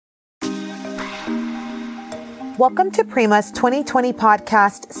Welcome to Prima's 2020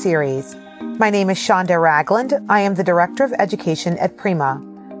 podcast series. My name is Shonda Ragland. I am the Director of Education at Prima.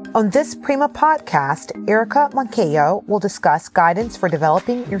 On this Prima podcast, Erica Moncayo will discuss guidance for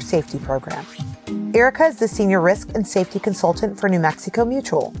developing your safety program. Erica is the Senior Risk and Safety Consultant for New Mexico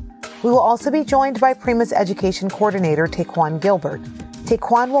Mutual. We will also be joined by Prima's Education Coordinator, Taquan Gilbert.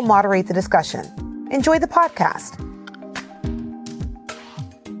 Taquan will moderate the discussion. Enjoy the podcast.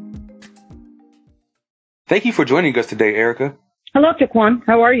 Thank you for joining us today, Erica. Hello, Taquan.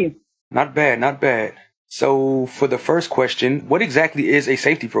 How are you? Not bad, not bad. So for the first question, what exactly is a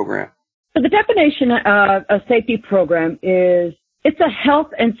safety program? So the definition of a safety program is it's a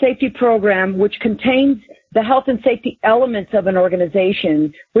health and safety program which contains the health and safety elements of an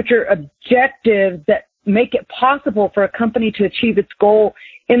organization, which are objectives that make it possible for a company to achieve its goal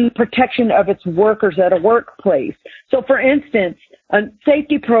in the protection of its workers at a workplace. So for instance, a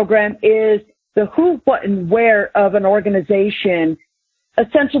safety program is the who, what, and where of an organization.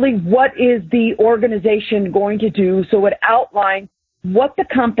 Essentially, what is the organization going to do? So it outlines what the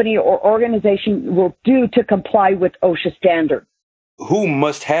company or organization will do to comply with OSHA standards. Who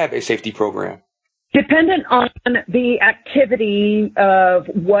must have a safety program? Dependent on the activity of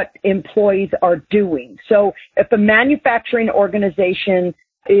what employees are doing. So if a manufacturing organization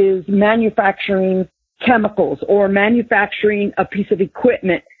is manufacturing chemicals or manufacturing a piece of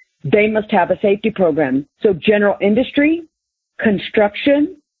equipment, they must have a safety program. So general industry,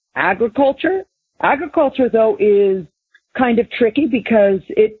 construction, agriculture. Agriculture, though, is kind of tricky because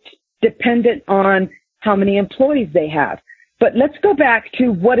it's dependent on how many employees they have. But let's go back to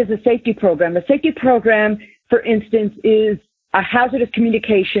what is a safety program. A safety program, for instance, is a hazardous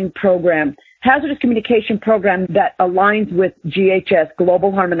communication program. Hazardous communication program that aligns with GHS,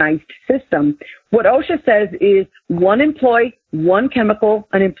 Global Harmonized System. What OSHA says is one employee, one chemical,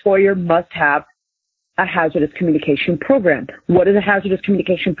 an employer must have a hazardous communication program. What is a hazardous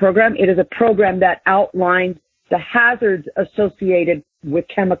communication program? It is a program that outlines the hazards associated with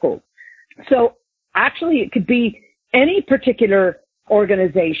chemicals. So actually it could be any particular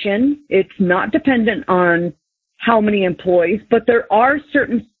organization. It's not dependent on how many employees, but there are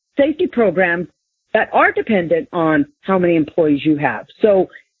certain safety programs that are dependent on how many employees you have. So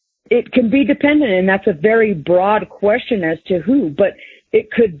it can be dependent, and that's a very broad question as to who, but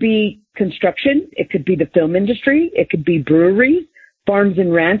it could be construction, it could be the film industry, it could be breweries, farms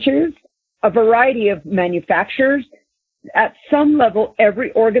and ranches, a variety of manufacturers. At some level,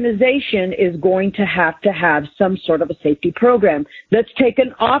 every organization is going to have some sort of a safety program. Let's take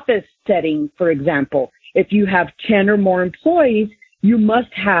an office setting, for example. If you have 10 or more employees, you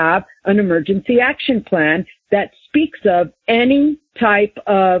must have an emergency action plan that speaks of any type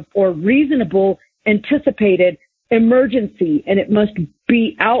of or reasonable anticipated emergency, and it must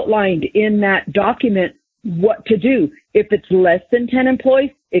be outlined in that document what to do. If it's less than 10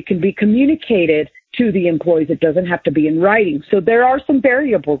 employees, it can be communicated to the employees. It doesn't have to be in writing. So there are some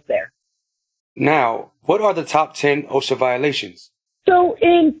variables there. Now, what are the top 10 OSHA violations? So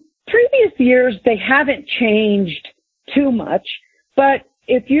in previous years, they haven't changed too much. But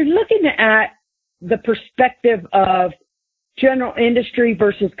if you're looking at the perspective of general industry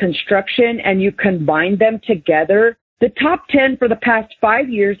versus construction and you combine them together, the top 10 for the past 5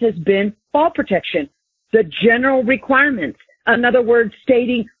 years has been fall protection, the general requirements. In other words,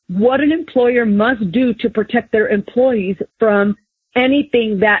 stating what an employer must do to protect their employees from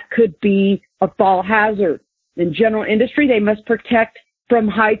anything that could be a fall hazard. In general industry, they must protect from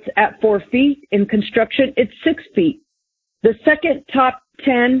heights at 4 feet. In construction, it's 6 feet. The second top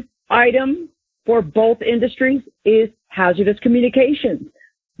 10 item for both industries is hazardous communications.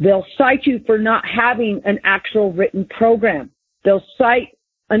 They'll cite you for not having an actual written program. They'll cite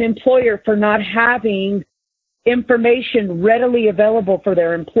an employer for not having information readily available for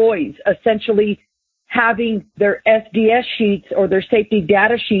their employees, essentially having their SDS sheets or their safety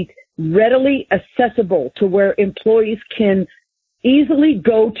data sheets readily accessible to where employees can easily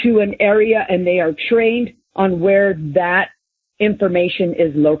go to an area and they are trained on where that information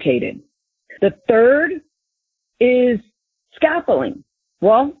is located. The third is scaffolding.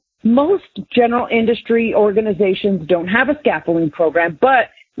 Well, most general industry organizations don't have a scaffolding program,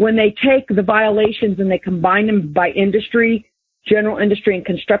 but when they take the violations and they combine them by industry, general industry and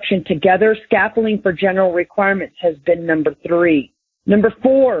construction together, scaffolding for general requirements has been number 3. Number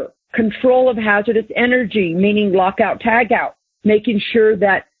 4, control of hazardous energy, meaning lockout, tagout, making sure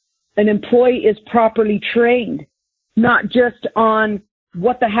that an employee is properly trained, not just on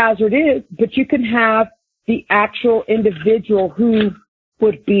what the hazard is, but you can have the actual individual who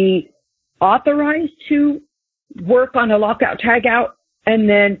would be authorized to work on a lockout, tagout, and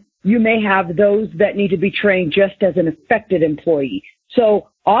then you may have those that need to be trained just as an affected employee. So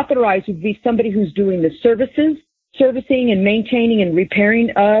authorized would be somebody who's doing the servicing and maintaining and repairing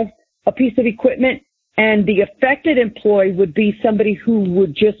of a piece of equipment. And the affected employee would be somebody who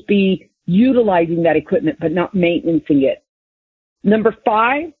would just be utilizing that equipment, but not maintaining it. Number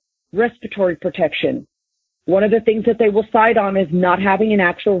 5, respiratory protection. One of the things that they will cite on is not having an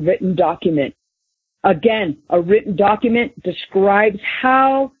actual written document. Again, a written document describes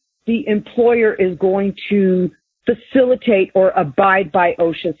how the employer is going to facilitate or abide by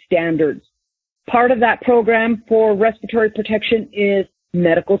OSHA standards. Part of that program for respiratory protection is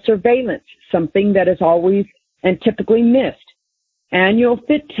medical surveillance, something that is always and typically missed. Annual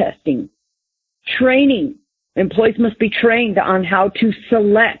fit testing, training. Employees must be trained on how to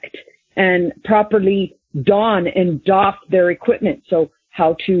select and properly don and doff their equipment. So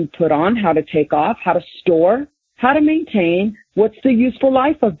how to put on, how to take off, how to store, how to maintain, what's the useful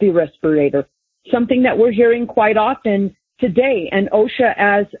life of the respirator. Something that we're hearing quite often today. And OSHA,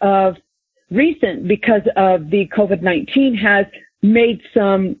 as of recent, because of the COVID-19, has made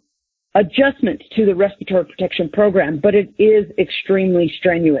some adjustments to the respiratory protection program, but it is extremely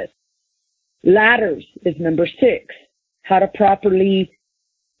strenuous. Ladders is number 6. How to properly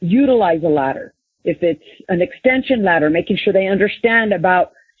utilize a ladder. If it's an extension ladder, making sure they understand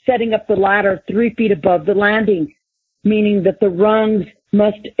about setting up the ladder 3 feet above the landing, meaning that the rungs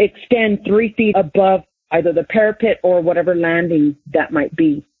must extend 3 feet above either the parapet or whatever landing that might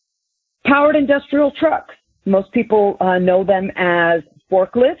be. Powered industrial trucks. Most people know them as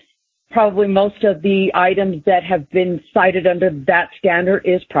forklifts. Probably most of the items that have been cited under that standard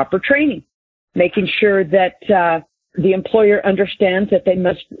is proper training, making sure that the employer understands that they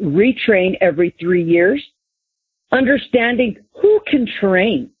must retrain every 3 years, understanding who can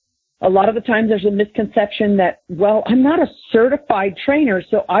train. A lot of the times there's a misconception that, well, I'm not a certified trainer,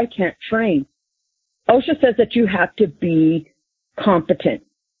 so I can't train. OSHA says that you have to be competent.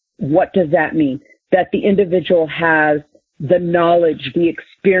 What does that mean? That the individual has the knowledge, the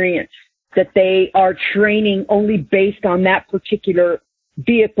experience, that they are training only based on that particular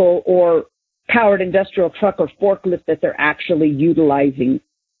vehicle or powered industrial truck or forklift that they're actually utilizing.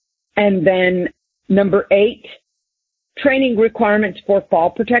 And then number 8, training requirements for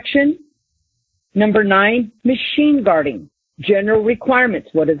fall protection. Number 9, machine guarding. General requirements.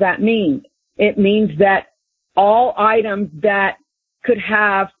 What does that mean? It means that all items that could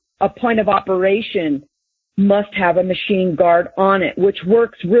have a point of operation must have a machine guard on it, which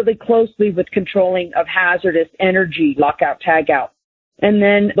works really closely with controlling of hazardous energy, lockout, tagout. And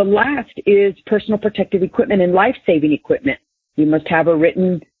then the last is personal protective equipment and life-saving equipment. You must have a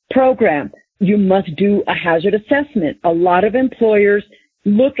written program. You must do a hazard assessment. A lot of employers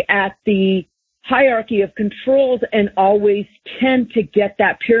look at the hierarchy of controls and always tend to get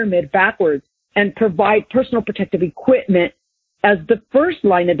that pyramid backwards and provide personal protective equipment as the first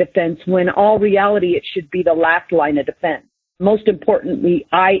line of defense, when all reality it should be the last line of defense. Most importantly,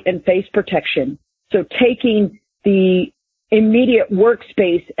 eye and face protection. So taking the immediate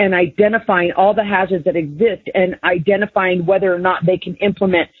workspace and identifying all the hazards that exist and identifying whether or not they can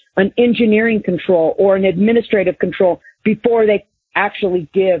implement an engineering control or an administrative control before they actually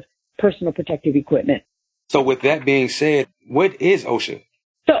give personal protective equipment. So with that being said, what is OSHA?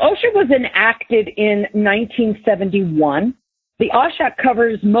 So OSHA was enacted in 1971. The OSHA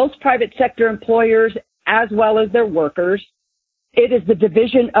covers most private sector employers as well as their workers. It is the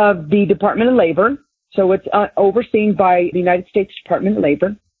division of the Department of Labor, so it's overseen by the United States Department of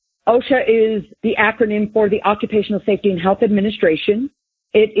Labor. OSHA is the acronym for the Occupational Safety and Health Administration.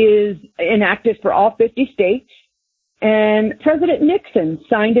 It is enacted for all 50 states, and President Nixon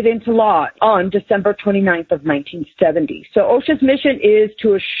signed it into law on December 29th of 1970. So OSHA's mission is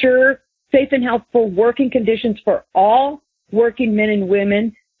to assure safe and healthful working conditions for all working men and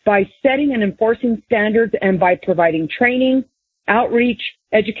women by setting and enforcing standards and by providing training, outreach,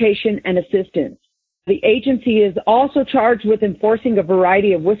 education, and assistance. The agency is also charged with enforcing a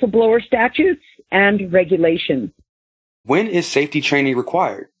variety of whistleblower statutes and regulations. When is safety training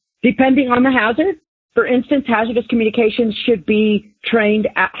required? Depending on the hazard. For instance, hazardous communications should be trained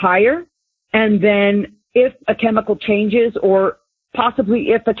at higher. And then if a chemical changes or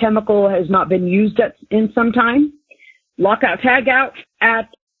possibly if a chemical has not been used in some time, lockout, tagout at,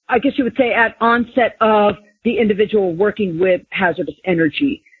 I guess you would say, at onset of the individual working with hazardous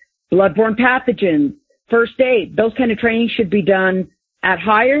energy. Bloodborne pathogens, first aid, those kind of training should be done at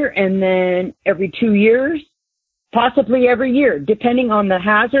higher and then every 2 years, possibly every year, depending on the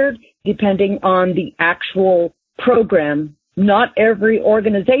hazard, depending on the actual program. Not every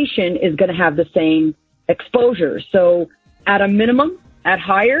organization is going to have the same exposure. So at a minimum, at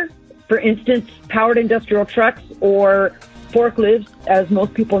hire. For instance, powered industrial trucks or forklifts, as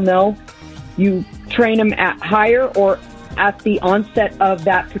most people know, you train them at hire or at the onset of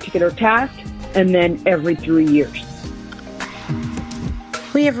that particular task, and then every 3 years.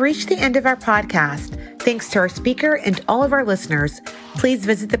 We have reached the end of our podcast. Thanks to our speaker and all of our listeners. Please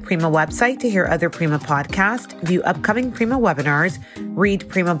visit the Prima website to hear other Prima podcasts, view upcoming Prima webinars, read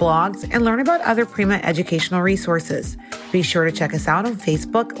Prima blogs, and learn about other Prima educational resources. Be sure to check us out on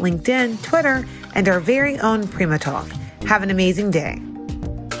Facebook, LinkedIn, Twitter, and our very own Prima Talk. Have an amazing day.